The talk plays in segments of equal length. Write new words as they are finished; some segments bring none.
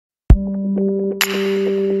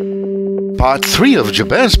Part 3 of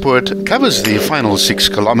Joubertspoort covers the final 6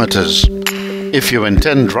 kilometers. If you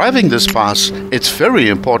intend driving this pass, it's very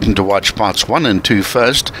important to watch parts 1 and 2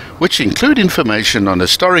 first, which include information on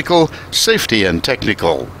historical, safety and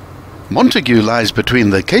technical. Montague lies between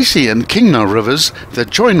the Casey and Kingna rivers that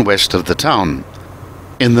join west of the town.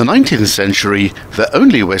 In the 19th century, the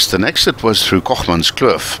only western exit was through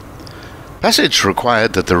Joubertspoort. Passage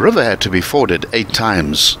required that the river had to be forded 8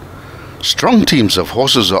 times. Strong teams of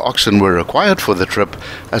horses or oxen were required for the trip,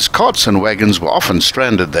 as carts and wagons were often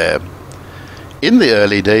stranded there. In the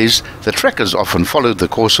early days, the trekkers often followed the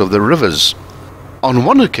course of the rivers. On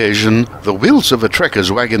one occasion, the wheels of a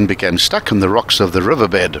trekker's wagon became stuck in the rocks of the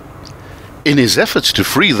riverbed. In his efforts to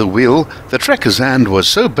free the wheel, the trekker's hand was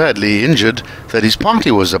so badly injured that his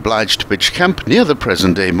party was obliged to pitch camp near the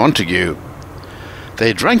present-day Montague.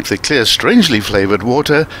 They drank the clear, strangely flavoured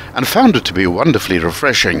water and found it to be wonderfully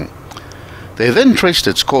refreshing. They then traced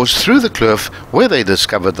its course through the kloof, where they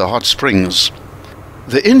discovered the hot springs.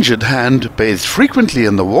 The injured hand, bathed frequently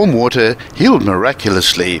in the warm water, healed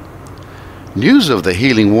miraculously. News of the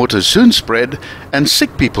healing water soon spread, and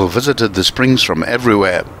sick people visited the springs from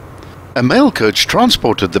everywhere. A mail coach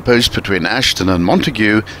transported the post between Ashton and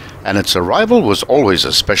Montague, and its arrival was always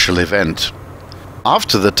a special event.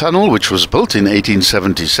 After the tunnel, which was built in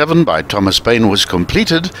 1877 by Thomas Paine, was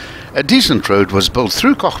completed, a decent road was built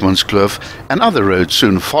through Joubertspoort, and other roads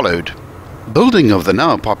soon followed. Building of the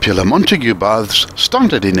now popular Montague Baths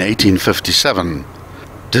started in 1857.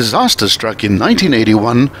 Disaster struck in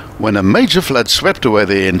 1981 when a major flood swept away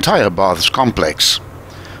the entire Baths complex.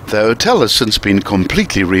 The hotel has since been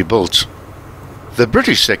completely rebuilt. The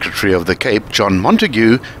British Secretary of the Cape, John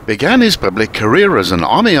Montague, began his public career as an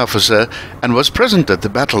army officer and was present at the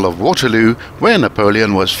Battle of Waterloo, where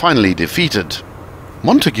Napoleon was finally defeated.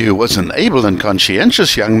 Montague was an able and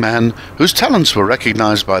conscientious young man whose talents were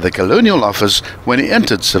recognized by the Colonial Office when he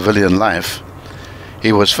entered civilian life.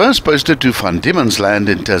 He was first posted to Van Diemen's Land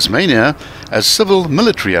in Tasmania as civil,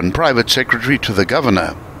 military and private secretary to the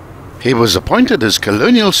governor. He was appointed as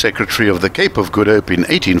Colonial Secretary of the Cape of Good Hope in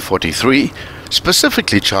 1843,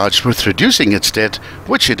 specifically charged with reducing its debt,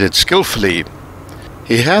 which he did skillfully.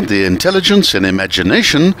 He had the intelligence and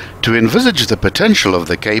imagination to envisage the potential of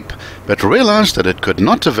the Cape, but realized that it could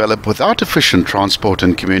not develop without efficient transport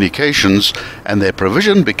and communications, and their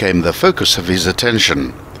provision became the focus of his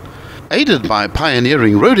attention. Aided by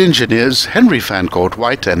pioneering road engineers Henry Fancourt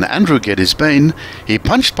White and Andrew Geddes Bain, he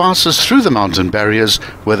punched passes through the mountain barriers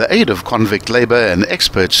with the aid of convict labor and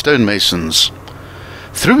expert stonemasons.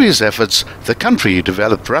 Through his efforts, the country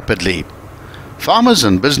developed rapidly. Farmers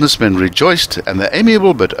and businessmen rejoiced, and the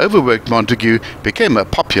amiable but overworked Montague became a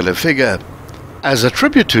popular figure. As a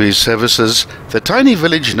tribute to his services, the tiny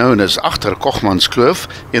village known as Agter Joubertspoort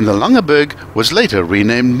in the Langeberg was later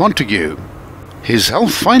renamed Montague. His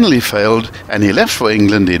health finally failed, and he left for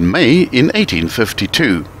England in May in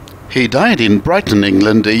 1852. He died in Brighton,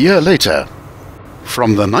 England, a year later.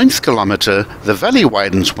 From the 9th kilometer, the valley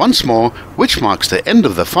widens once more, which marks the end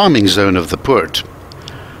of the farming zone of the Poort.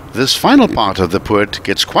 This final part of the Poort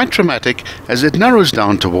gets quite dramatic as it narrows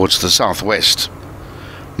down towards the southwest.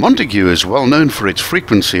 Montague is well known for its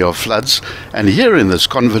frequency of floods, and here in this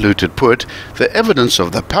convoluted Poort, the evidence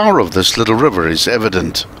of the power of this little river is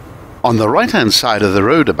evident. On the right-hand side of the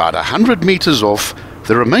road, about 100 meters off,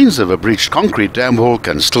 the remains of a breached concrete dam wall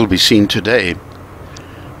can still be seen today.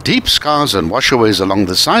 Deep scars and washaways along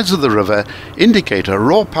the sides of the river indicate a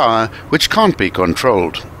raw power which can't be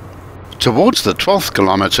controlled. Towards the 12th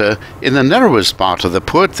kilometer, in the narrowest part of the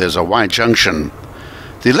Poort, there's a wide junction.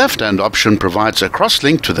 The left-hand option provides a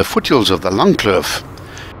cross-link to the foothills of the Langkloof.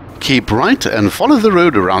 Keep right and follow the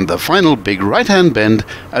road around the final big right-hand bend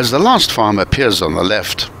as the last farm appears on the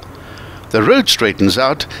left. The road straightens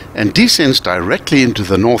out and descends directly into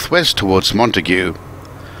the northwest towards Montague.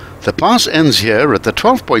 The pass ends here at the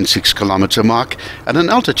 12.6 kilometer mark at an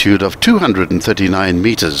altitude of 239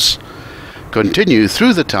 meters. Continue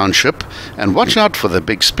through the township and watch out for the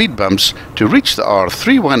big speed bumps to reach the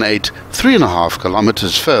R318 3.5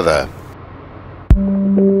 kilometers further.